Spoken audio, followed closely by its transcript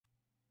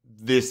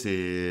This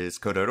is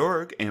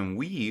code.org, and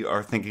we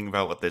are thinking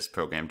about what this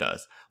program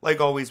does. Like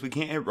always, we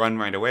can't hit run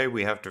right away.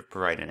 We have to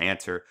provide an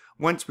answer.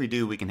 Once we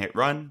do, we can hit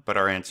run, but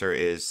our answer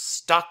is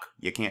stuck.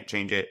 You can't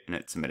change it, and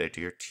it's submitted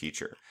to your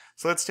teacher.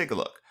 So let's take a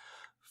look.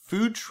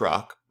 Food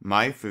truck,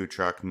 my food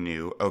truck,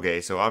 new.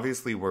 Okay, so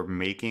obviously we're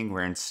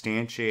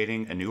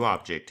instantiating a new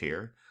object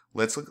here.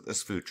 Let's look at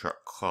this food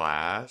truck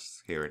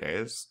class. Here it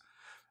is.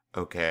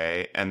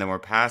 Okay, and then we're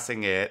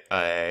passing it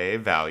a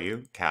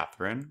value,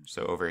 Catherine.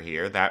 So over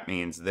here, that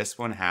means this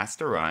one has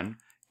to run.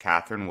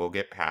 Catherine will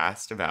get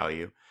passed a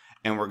value.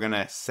 And we're going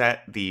to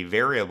set the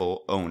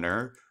variable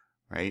owner,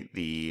 right,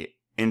 the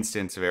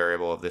instance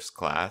variable of this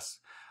class.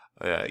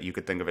 You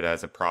could think of it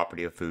as a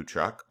property of food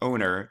truck,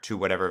 owner, to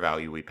whatever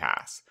value we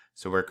pass.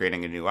 So we're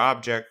creating a new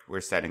object.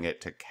 We're setting it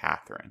to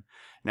Catherine.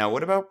 Now,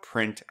 what about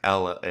print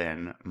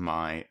ln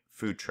my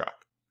food truck?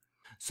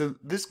 So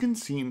this can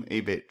seem a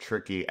bit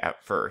tricky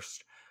at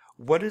first.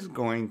 What is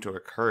going to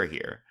occur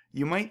here?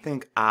 You might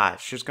think,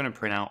 it's just going to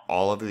print out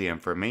all of the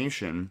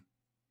information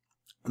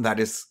that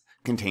is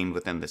contained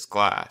within this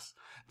class.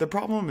 The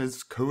problem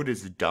is code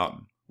is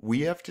dumb.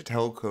 We have to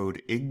tell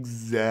code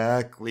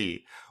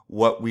exactly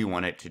what we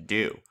want it to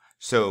do.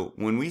 So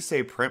when we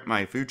say print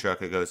my food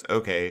truck, it goes,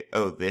 okay,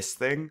 this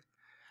thing.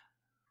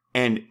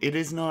 And it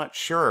is not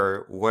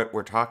sure what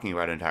we're talking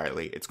about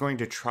entirely. It's going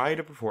to try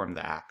to perform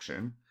the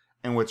action.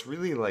 And what's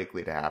really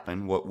likely to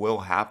happen, what will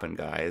happen,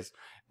 guys,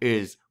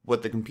 is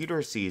what the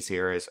computer sees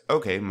here is,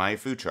 okay, my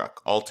food truck.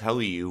 I'll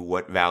tell you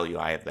what value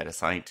I have that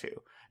assigned to.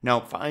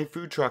 Now, my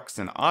food truck's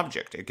an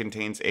object. It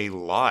contains a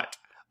lot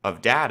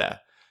of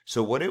data.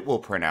 So what it will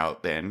print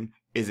out then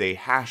is a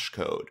hash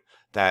code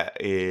that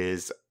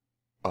is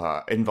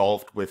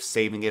involved with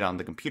saving it on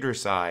the computer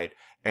side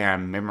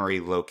and memory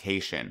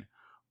location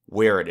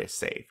where it is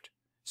saved.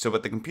 So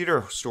what the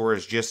computer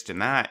stores just in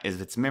that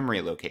is its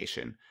memory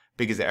location.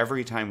 Because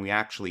every time we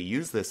actually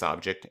use this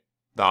object,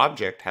 the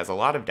object has a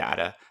lot of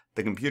data.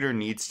 The computer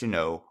needs to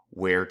know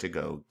where to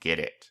go get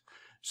it.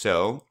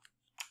 So,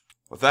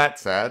 with that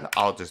said,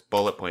 I'll just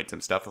bullet point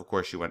some stuff. Of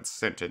course, you want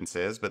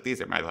sentences, but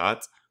these are my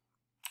thoughts.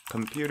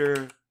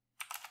 Computer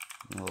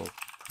will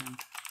print.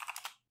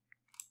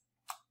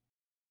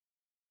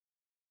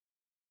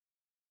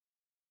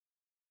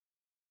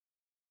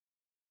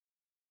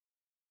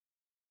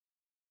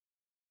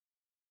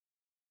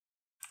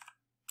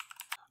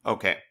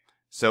 Okay.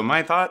 So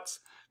my thoughts,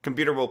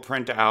 computer will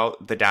print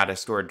out the data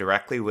stored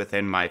directly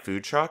within my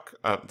food truck,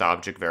 the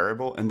object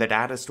variable, and the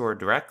data stored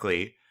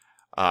directly,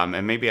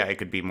 and maybe I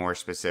could be more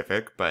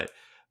specific, but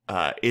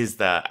is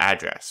the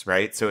address,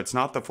 right? So it's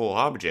not the full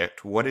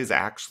object. What is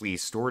actually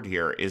stored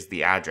here is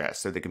the address,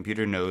 so the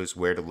computer knows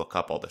where to look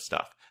up all this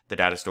stuff. The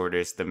data stored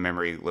is the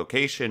memory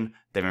location,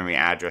 the memory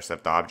address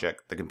of the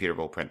object. The computer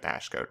will print the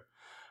hash code.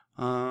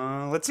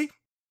 Let's see.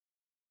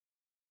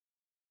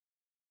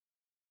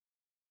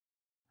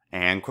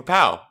 And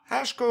Quapow,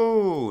 hash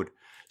code.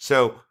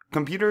 So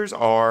computers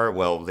are,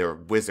 well, they're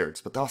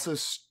wizards, but they're also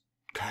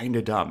kind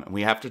of dumb. And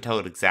we have to tell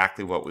it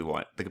exactly what we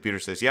want. The computer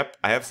says, yep,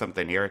 I have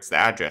something here. It's the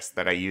address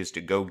that I used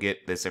to go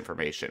get this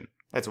information.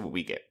 That's what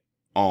we get.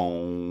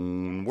 Oh.